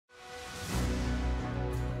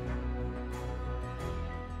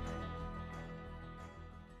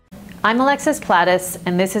I'm Alexis Plattis,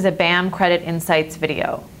 and this is a BAM Credit Insights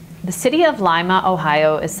video. The city of Lima,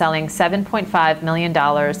 Ohio is selling $7.5 million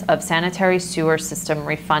of sanitary sewer system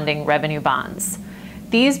refunding revenue bonds.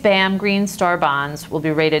 These BAM GreenStar bonds will be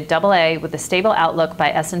rated AA with a stable outlook by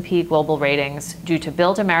S&P Global Ratings due to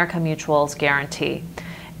Build America Mutual's guarantee,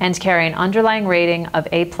 and carry an underlying rating of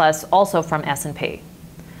A+ also from S&P.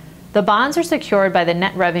 The bonds are secured by the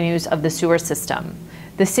net revenues of the sewer system.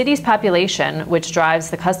 The city's population, which drives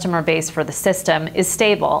the customer base for the system, is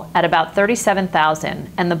stable at about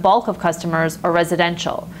 37,000, and the bulk of customers are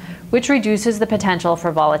residential, which reduces the potential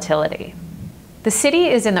for volatility. The city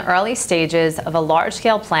is in the early stages of a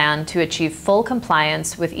large-scale plan to achieve full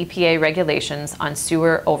compliance with EPA regulations on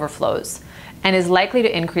sewer overflows, and is likely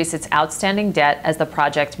to increase its outstanding debt as the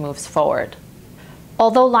project moves forward.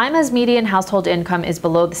 Although Lima's median household income is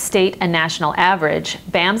below the state and national average,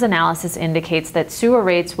 BAM's analysis indicates that sewer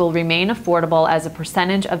rates will remain affordable as a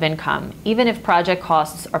percentage of income, even if project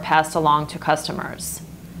costs are passed along to customers.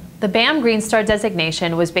 The BAM GreenStar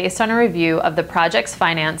designation was based on a review of the projects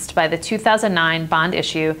financed by the 2009 bond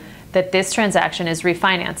issue that this transaction is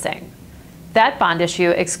refinancing. That bond issue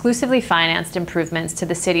exclusively financed improvements to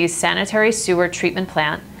the city's sanitary sewer treatment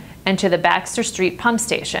plant and to the Baxter Street pump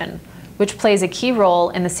station, which plays a key role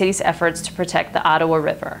in the city's efforts to protect the Ottawa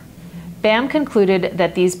River. BAM concluded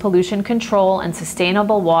that these pollution control and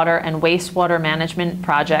sustainable water and wastewater management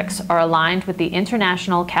projects are aligned with the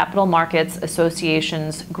International Capital Markets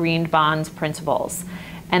Association's Green Bonds principles,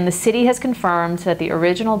 and the city has confirmed that the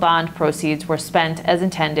original bond proceeds were spent as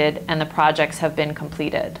intended and the projects have been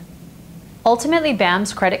completed. Ultimately,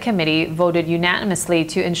 BAM's credit committee voted unanimously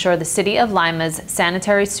to insure the City of Lima's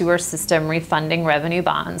sanitary sewer system refunding revenue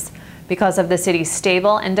bonds because of the city's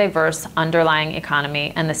stable and diverse underlying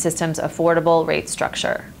economy and the system's affordable rate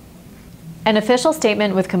structure. An official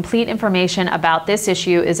statement with complete information about this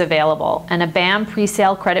issue is available, and a BAM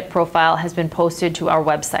pre-sale credit profile has been posted to our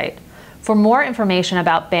website. For more information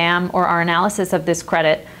about BAM or our analysis of this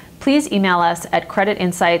credit, please email us at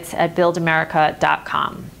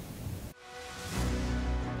creditinsights@buildamerica.com.